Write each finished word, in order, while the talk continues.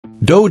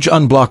Doge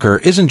Unblocker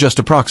isn't just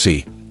a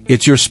proxy,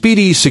 it's your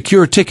speedy,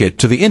 secure ticket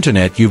to the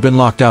internet you've been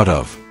locked out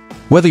of.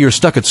 Whether you're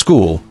stuck at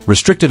school,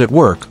 restricted at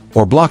work,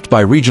 or blocked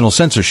by regional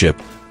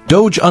censorship,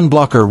 Doge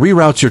Unblocker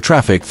reroutes your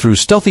traffic through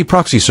stealthy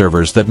proxy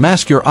servers that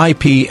mask your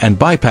IP and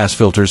bypass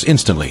filters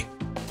instantly.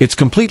 It's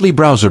completely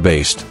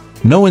browser-based,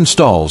 no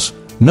installs,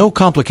 no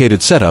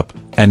complicated setup,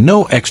 and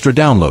no extra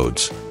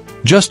downloads.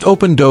 Just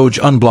open Doge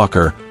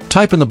Unblocker,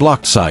 type in the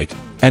blocked site,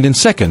 and in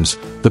seconds,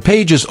 the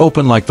page is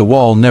open like the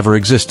wall never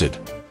existed.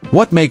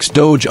 What makes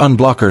Doge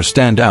Unblocker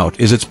stand out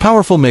is its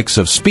powerful mix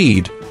of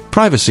speed,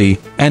 privacy,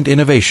 and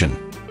innovation.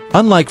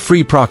 Unlike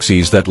free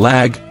proxies that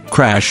lag,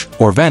 crash,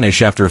 or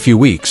vanish after a few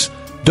weeks,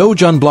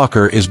 Doge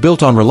Unblocker is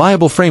built on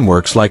reliable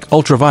frameworks like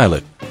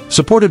Ultraviolet,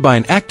 supported by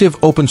an active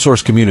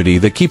open-source community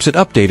that keeps it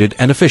updated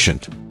and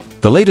efficient.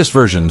 The latest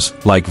versions,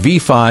 like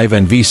V5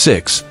 and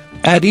V6,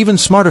 add even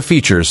smarter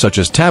features such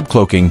as tab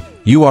cloaking,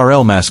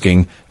 URL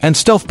masking, and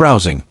stealth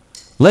browsing,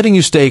 letting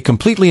you stay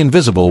completely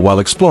invisible while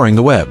exploring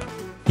the web.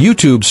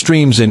 YouTube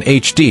streams in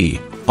HD,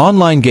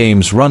 online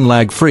games run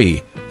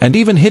lag-free, and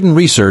even hidden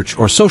research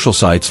or social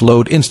sites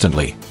load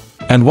instantly.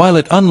 And while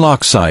it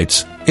unlocks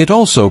sites, it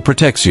also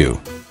protects you.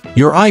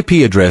 Your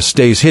IP address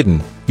stays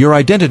hidden, your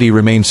identity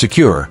remains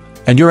secure,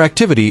 and your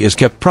activity is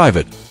kept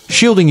private,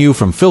 shielding you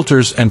from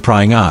filters and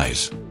prying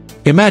eyes.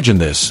 Imagine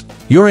this: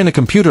 you're in a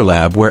computer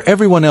lab where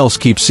everyone else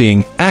keeps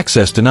seeing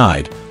 "access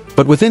denied,"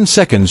 but within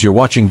seconds you're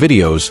watching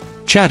videos,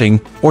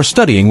 chatting, or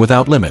studying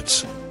without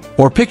limits.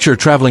 Or picture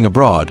traveling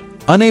abroad,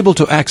 unable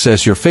to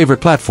access your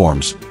favorite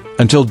platforms,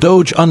 until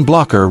Doge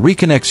Unblocker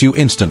reconnects you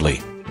instantly.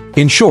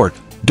 In short,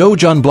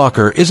 Doge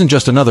Unblocker isn't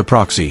just another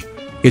proxy.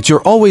 It's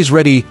your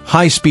always-ready,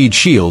 high-speed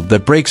shield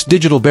that breaks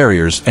digital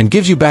barriers and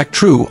gives you back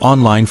true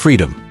online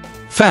freedom.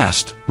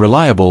 Fast,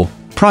 reliable,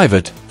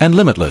 private, and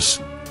limitless.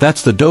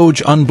 That's the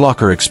Doge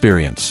Unblocker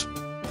experience.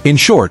 In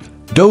short,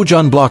 Doge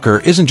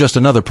Unblocker isn't just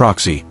another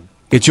proxy.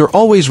 It's your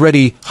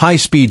always-ready,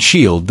 high-speed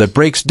shield that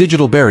breaks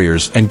digital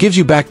barriers and gives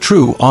you back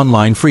true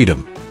online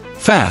freedom.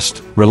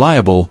 Fast,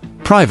 reliable,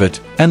 private,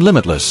 and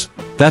limitless.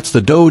 That's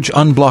the Doge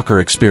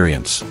Unblocker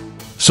experience.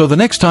 So the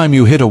next time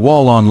you hit a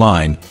wall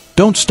online,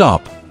 don't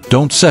stop,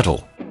 don't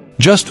settle.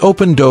 Just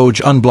open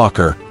Doge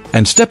Unblocker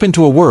and step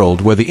into a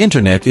world where the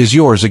internet is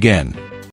yours again.